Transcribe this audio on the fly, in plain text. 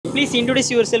Please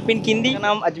introduce yourself in Hindi. मेरा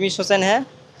नाम अजमीश हुसैन है।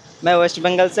 मैं वेस्ट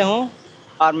बंगाल से हूँ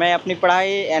और मैं अपनी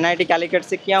पढ़ाई एनआईटी कैलिकट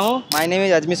से किया हूँ। My name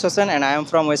is अजमीश Hussain and I am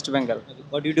from waste Bengal.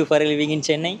 What do for a living in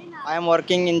Chennai? I am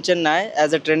working in Chennai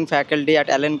as a trained faculty at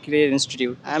Allen Career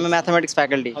Institute. I am a mathematics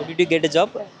faculty. How did you get a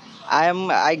job?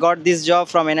 I got this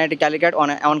job from NIT Calicut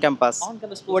on campus. On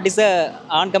campus, what is the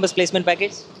on campus placement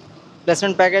package?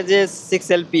 Placement package is 6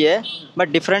 LPA,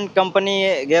 but different company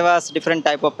gave us different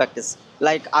type of package.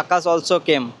 Like Akash also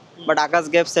came, but Akash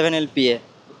gave 7 LPA,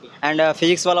 and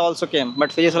physics wala also came,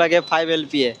 but physics wala gave 5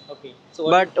 LPA. Okay,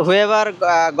 so But whoever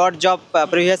got job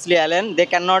previously Allen, they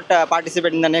cannot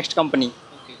participate in the next company.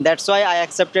 That's why I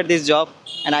accepted this job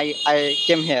and I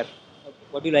came here.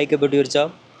 what do you like about your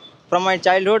job? From my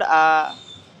childhood,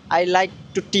 I like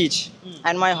to teach,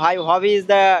 and my hobby is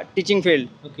the teaching field.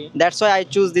 Okay. That's why I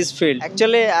choose this field.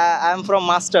 Actually, I am from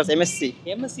masters MSc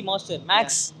MSc master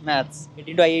max. maths. Get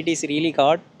into IIT is really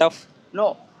hard, tough.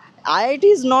 No, IIT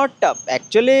is not tough.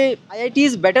 Actually, IIT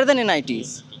is better than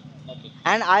NITs, Okay.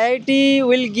 and IIT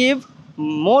will give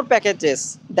more packages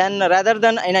than rather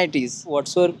than NITs.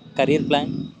 What's your career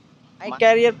plan? My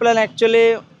career plan,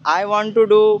 actually, I want to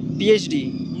do PhD.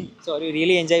 So are you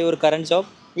really enjoy your current job?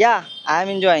 Yeah, I am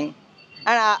enjoying,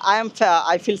 and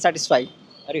I feel satisfied.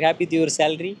 Are you happy with your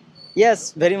salary?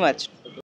 Yes, very much.